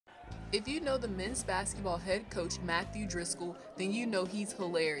If you know the men's basketball head coach Matthew Driscoll, then you know he's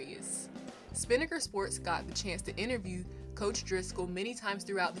hilarious. Spinnaker Sports got the chance to interview Coach Driscoll many times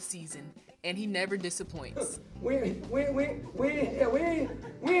throughout the season, and he never disappoints. We ain't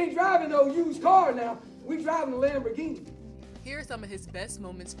driving no used car now. We driving a Lamborghini. Here are some of his best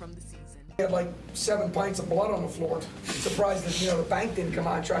moments from the season. He had like 7 pints of blood on the floor. Surprised that the bank didn't come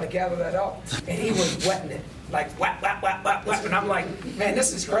out and try to gather that up. And he was wetting it, like wet. And I'm like, man,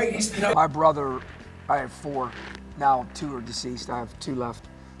 this is great. My brother, I have 4. Now 2 are deceased. I have 2 left.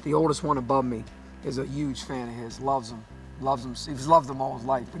 The oldest one above me is a huge fan of his. Loves him. He's loved him all his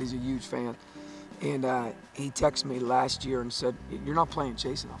life, but he's a huge fan. And he texted me last year and said, "You're not playing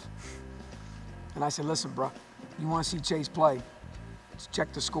Chase enough." And I said, "Listen, bro, you want to see Chase play? Just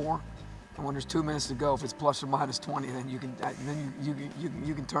check the score. And when there's 2 minutes to go, if it's plus or minus 20, then you can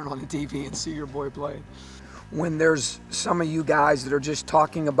turn on the TV and see your boy play." When there's some of you guys that are just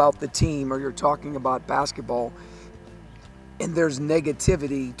talking about the team or you're talking about basketball, and there's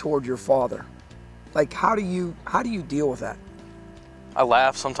negativity toward your father, like how do you deal with that? I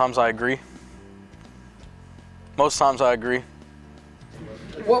laugh. Sometimes I agree. Most times I agree.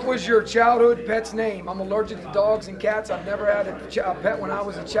 What was your childhood pet's name? I'm allergic to dogs and cats. I've never had a pet when I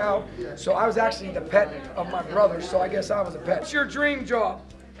was a child. So I was actually the pet of my brother, so I guess I was a pet. What's your dream job?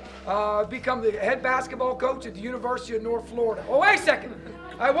 Become the head basketball coach at the University of North Florida. Oh, wait a second.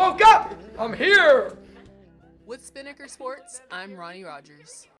 I woke up. I'm here. With Spinnaker Sports, I'm Ronnie Rogers.